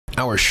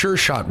Our Sure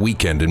Shot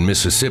weekend in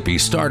Mississippi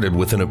started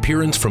with an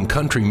appearance from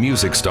country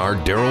music star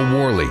Darryl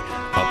Worley,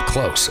 up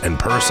close and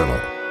personal.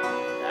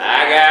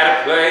 I got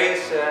a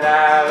place that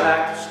I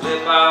like to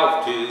slip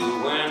off to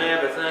when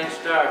everything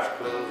starts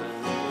closing.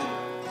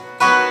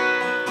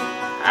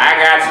 I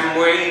got some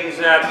ways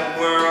that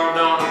the world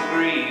don't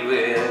agree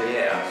with,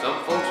 yeah,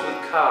 some folks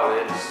would call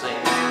it a sin.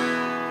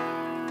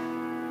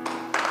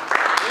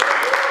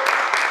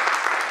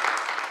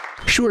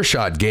 Sure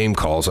Shot game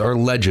calls are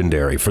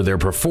legendary for their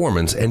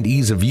performance and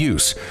ease of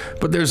use,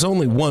 but there's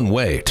only one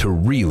way to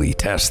really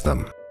test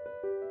them.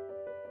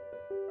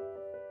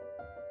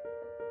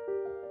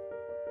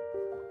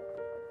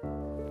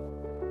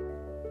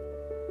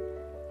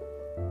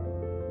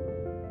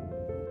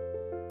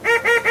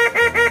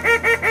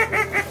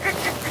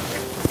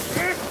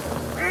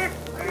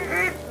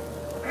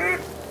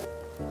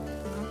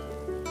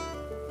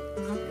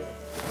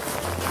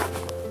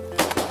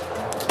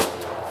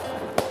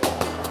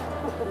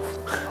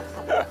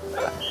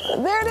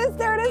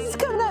 There it is, it's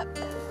coming up.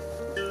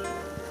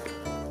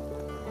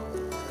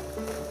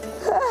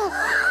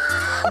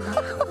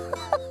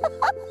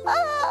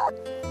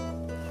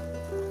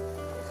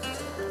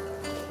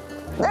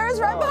 There's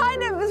right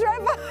behind him, it's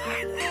right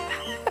behind him.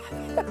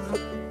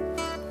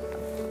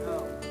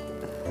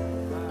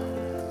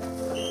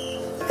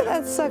 Look at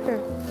that sucker.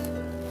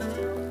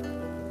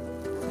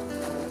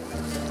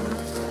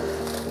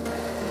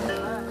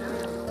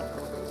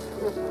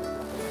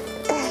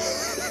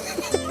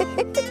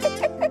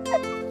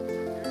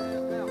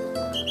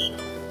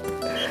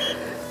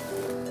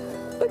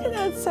 Look at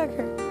that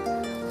sucker.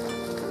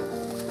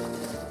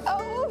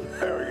 Oh!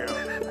 There we go.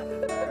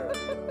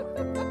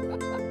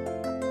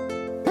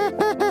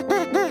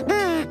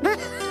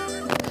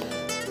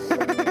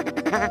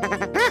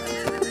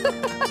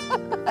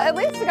 At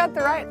least I got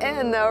the right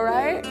end though,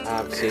 right?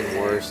 I've seen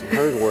worse,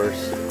 heard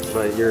worse,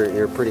 but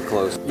you're pretty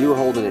close. You were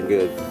holding it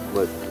good,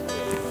 but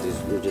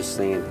you're just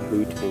saying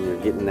hoot and you're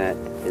getting that,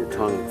 your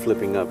tongue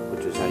flipping up,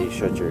 which is how you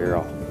shut your ear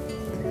off.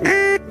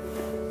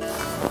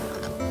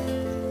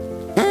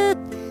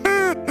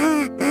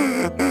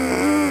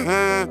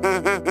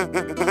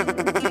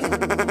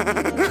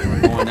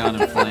 Going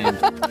down in flames.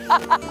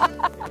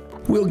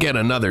 We'll get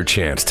another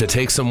chance to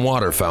take some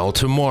waterfowl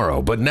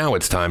tomorrow, but now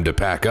it's time to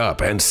pack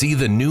up and see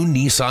the new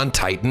Nissan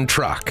Titan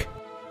truck.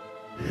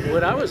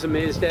 What I was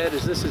amazed at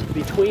is this is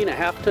between a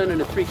half ton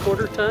and a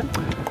 3/4 ton.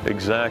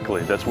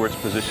 Exactly. That's where it's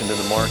positioned in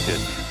the market.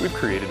 We've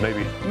created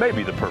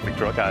maybe the perfect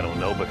truck. I don't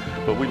know,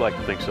 but we like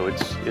to think so.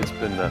 It's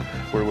been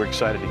we're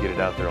excited to get it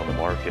out there on the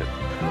market.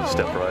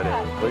 Step right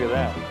in. Look at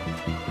that.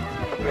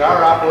 We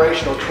are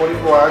operational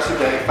 24 hours a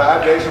day,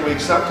 5 days a week,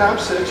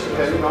 sometimes 6,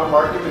 depending on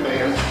market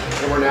demand.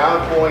 And we're now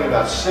employing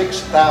about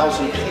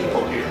 6,000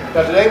 people here.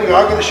 Now today we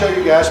are going to show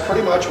you guys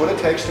pretty much what it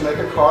takes to make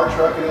a car,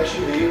 truck, and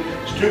SUV.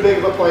 It's too big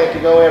of a plant to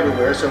go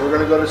everywhere, so we're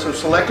going to go to some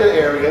selected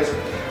areas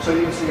so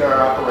you can see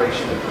our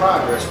operation in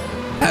progress.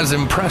 As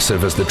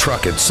impressive as the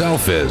truck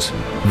itself is,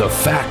 the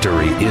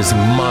factory is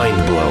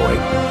mind-blowing.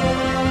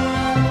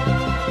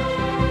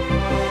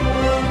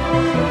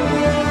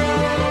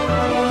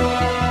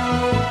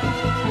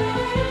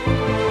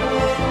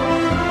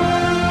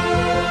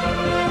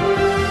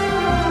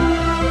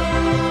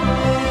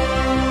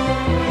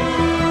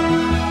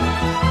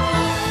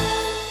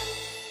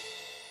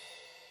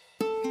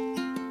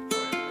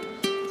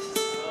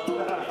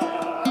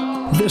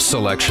 This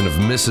selection of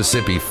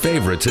Mississippi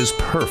favorites is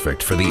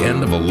perfect for the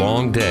end of a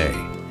long day.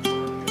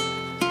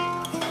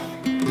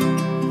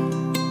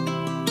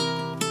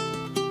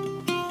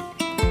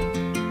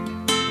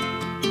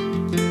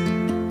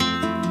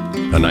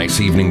 A nice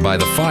evening by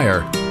the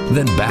fire,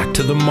 then back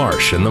to the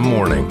marsh in the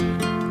morning.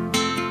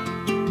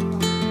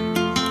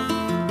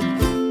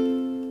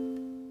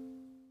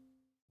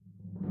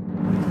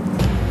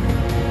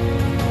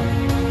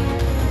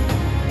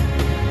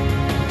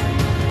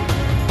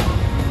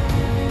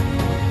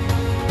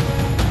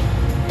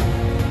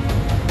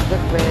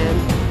 Look, man,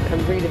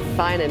 I'm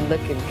redefining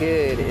looking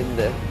good in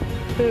the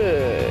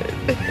hood.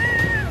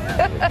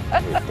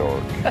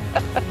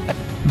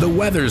 The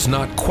weather's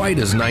not quite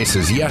as nice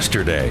as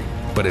yesterday,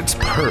 but it's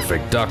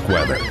perfect duck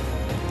weather.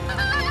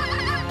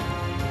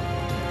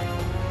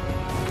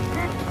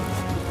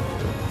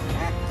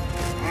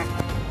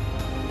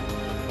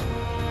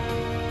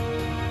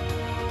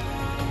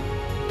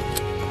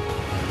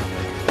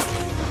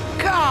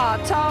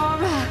 God,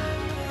 Tom.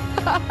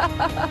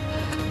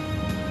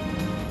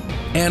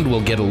 And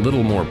we'll get a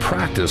little more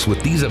practice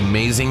with these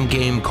amazing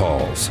game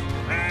calls.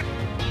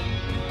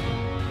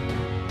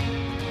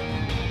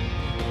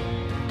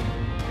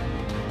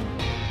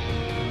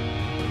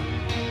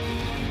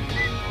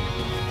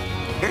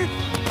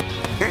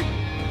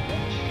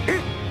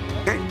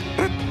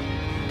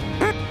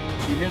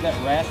 You hear that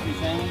raspy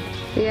sound?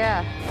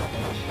 Yeah.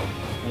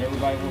 That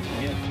everybody wants to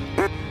hit?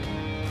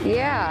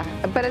 Yeah,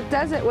 but it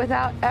does it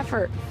without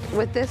effort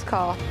with this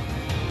call.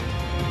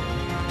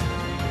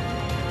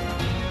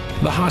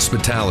 The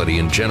hospitality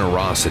and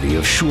generosity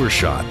of Sure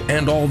Shot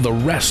and all the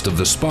rest of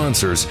the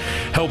sponsors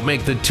help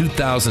make the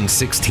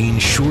 2016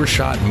 Sure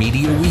Shot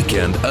Media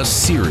Weekend a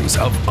series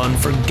of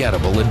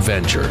unforgettable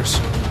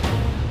adventures.